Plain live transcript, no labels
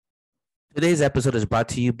Today's episode is brought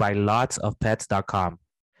to you by lotsofpets.com.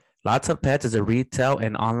 Lots of Pets is a retail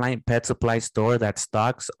and online pet supply store that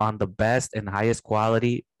stocks on the best and highest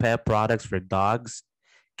quality pet products for dogs,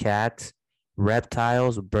 cats,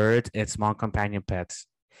 reptiles, birds, and small companion pets.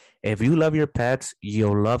 If you love your pets,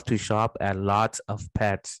 you'll love to shop at Lots of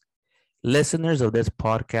Pets. Listeners of this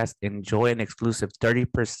podcast enjoy an exclusive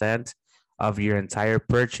 30% of your entire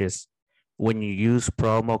purchase when you use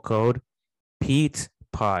promo code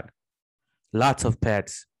PETEPOD. Lots of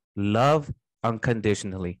Pets. Love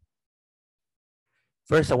unconditionally.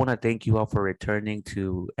 First, I want to thank you all for returning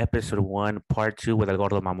to episode one, part two with El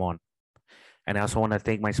Gordo Mamon. And I also want to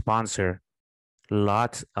thank my sponsor,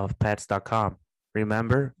 lotsofpets.com.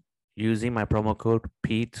 Remember, using my promo code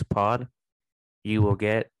PETEPOD, you will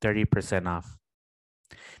get 30% off.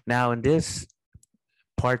 Now, in this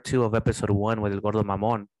part two of episode one with El Gordo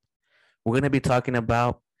Mamon, we're going to be talking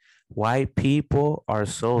about why people are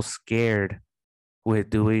so scared with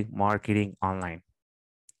doing marketing online.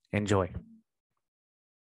 Enjoy.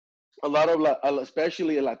 A lot of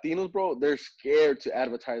especially Latinos, bro, they're scared to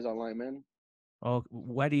advertise online, man. Oh,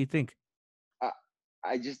 why do you think? I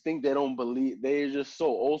I just think they don't believe they're just so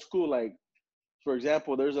old school. Like for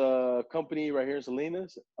example, there's a company right here in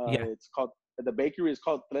Salinas. Yeah. It's called the bakery is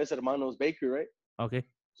called Tres Hermanos Bakery, right? Okay.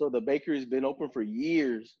 So the bakery's been open for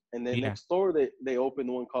years, and then Yeah. next door they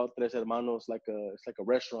opened one called Tres Hermanos, like it's like a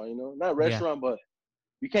restaurant, not a Yeah. restaurant, but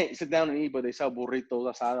you can't sit down and eat, but they sell burritos,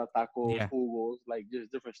 asada, tacos, Yeah. jugos, like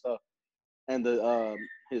just different stuff. And the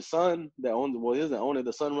his son that owned well, he doesn't own it.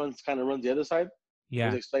 The son runs the other side. Was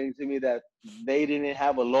Yeah. explaining to me that they didn't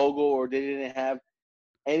have a logo or they didn't have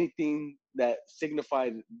anything that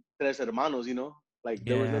signified Tres Hermanos. Like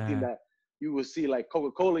there was nothing Yeah. that you would see like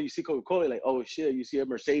Coca Cola. You see Coca Cola, like oh shit, you see a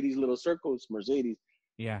Mercedes little circle, it's Mercedes,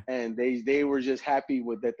 Yeah. and they were just happy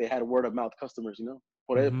with that they had word of mouth customers.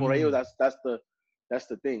 Por ello Mm-hmm. that's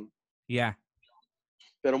the thing. Yeah.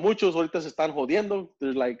 Pero muchos ahorita se están jodiendo.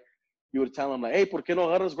 There's like, you would tell them like, hey, ¿por qué no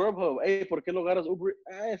agarras Grubhub? Hey, ¿por qué no agarras Uber?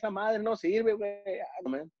 Esa madre no sirve, güey.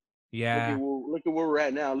 Man. Yeah. Look at where we're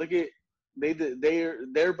at now. Look at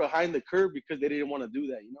they're behind the curve because they didn't want to do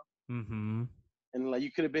that. Mm-hmm. And like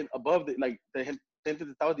you could have been above the like the gente te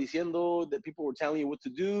estaba diciendo that people were telling you what to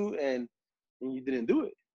do and you didn't do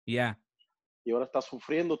it. Yeah. Y ahora estás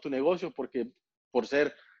sufriendo tu negocio porque por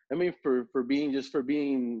ser I mean for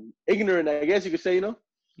being ignorant, I guess you could say,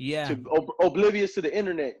 Yeah. oblivious to the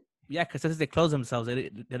internet. Yeah. Because since they close themselves, they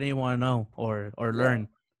didn't even want to know or Yeah. learn.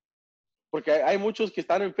 Porque hay muchos que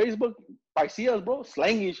están en Facebook, paisías, bro,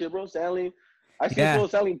 slangy shit, bro, selling. I see Yeah. people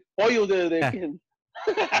selling pollos de Yeah.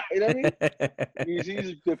 you know what I mean? You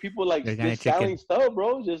see the people like Organic just selling chicken. stuff,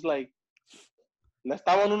 bro, just like,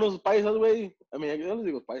 estaban unos paisas, güey. I mean, yo no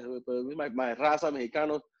digo paisas, güey, but my raza,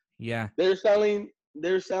 mexicanos, Yeah. they're selling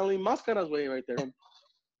máscaras, güey, right there.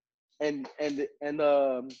 And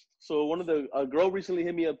so one of the a girl recently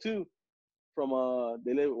hit me up too from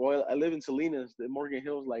I live in Salinas, the Morgan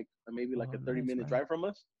Hills, like maybe like Oh, a 30 nice, minute man. drive from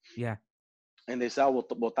us, Yeah. and they sell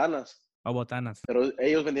botanas, Oh, botanas. pero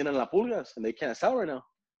ellos vendían en la pulgas and they can't sell right now.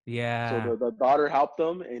 So Yeah. the daughter helped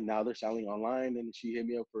them, and now they're selling online. And she hit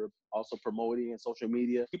me up for also promoting and social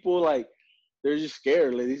media. People like they're just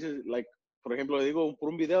scared. Like this is like, por ejemplo, le digo por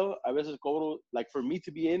un video, a veces cobro like for me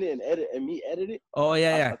to be in it and edit it, Oh,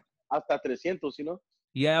 yeah. Yeah. hasta 300,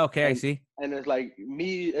 Yeah. Okay. I and see. and it's like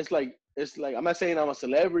me. It's like I'm not saying I'm a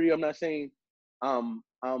celebrity. I'm not saying I'm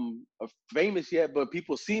famous yet, but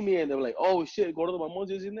people see me and they're like, oh shit, Gordo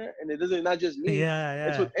Mamon's is in there, and it doesn't not just me. Yeah.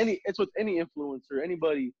 It's Yeah. with any influencer,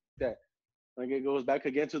 anybody that like it goes back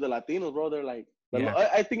again to the Latinos, bro. They're like, Yeah.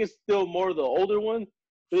 I think it's still more the older ones.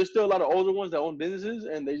 There's still a lot of older ones that own businesses,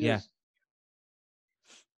 and they Yeah. just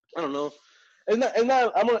I don't know. It's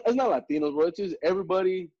not Latinos, bro. It's just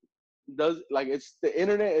everybody does like it's the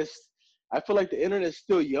internet is. I feel like the internet is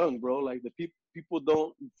still young, bro. Like the people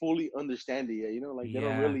don't fully understand it yet. Like they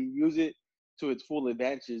don't Yeah. really use it to its full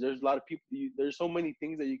advantage. There's a lot of people. There's so many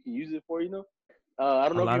things that you can use it for. I don't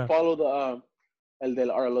A know if lot you of. follow the el del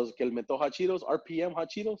los que el metió Hot Cheetos, RPM Hot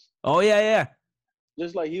Cheetos. Oh, yeah. Yeah.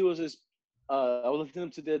 Just like he was just I was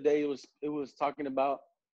listening to the other day. It was talking about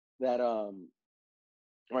that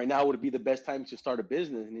right now would be the best time to start a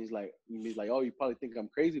business, and he's like, oh, you probably think I'm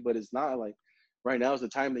crazy, but it's not. Like right now is the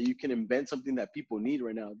time that you can invent something that people need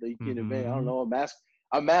right now. That you can invent, I don't Mm-hmm. know,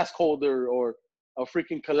 a mask holder or a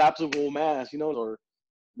freaking collapsible mask, or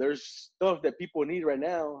there's stuff that people need right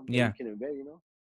now that you Yeah. can invent.